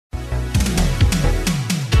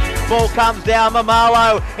Ball comes down,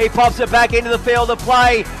 Mamalo. He pops it back into the field of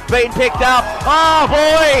play. Being picked up. Oh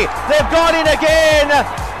boy, they've got in again.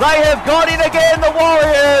 They have got in again, the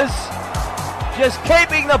Warriors. Just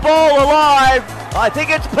keeping the ball alive. I think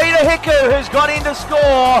it's Peter Hiku who's gone in to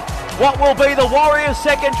score what will be the Warriors'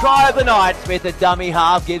 second try of the night. Smith at dummy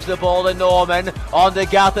half gives the ball to Norman. On to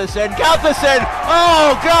Gutherson. Gutherson,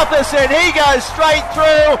 he goes straight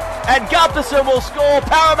through, and Gutherson will score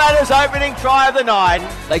Parramatta's opening try of the night.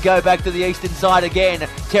 They go back to the eastern side again.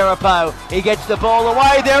 Terapo, he gets the ball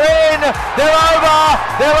away. They're in. They're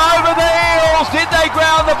over the Eels. Did they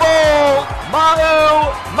ground the ball?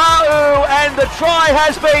 Ma'u, and the try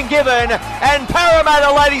has been given. And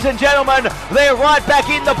Parramatta, ladies and gentlemen, they're right back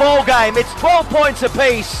in the ball game. It's 12 points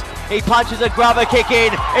apiece. He punches a grubber kick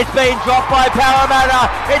in. It's been dropped by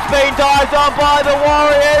Parramatta. It's been dived on by the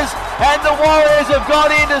Warriors. And the Warriors have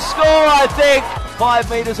got in to score, I think. 5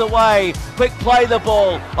 metres away. Quick play the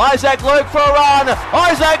ball. Isaac Luke for a run.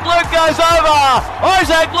 Isaac Luke goes over.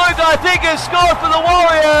 Isaac Luke, I think, has scored for the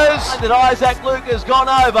Warriors. And Isaac Luke has gone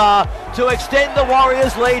over to extend the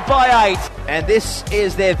Warriors' lead by 8. And this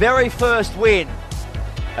is their very first win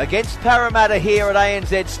against Parramatta here at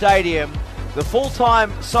ANZ Stadium. The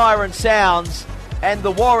full-time siren sounds, and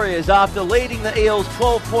the Warriors, after leading the Eels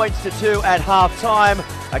 12 points to 2 at half-time,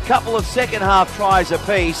 a couple of second-half tries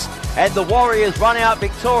apiece, and the Warriors run out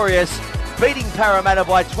victorious, beating Parramatta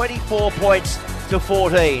by 24 points to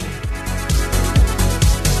 14.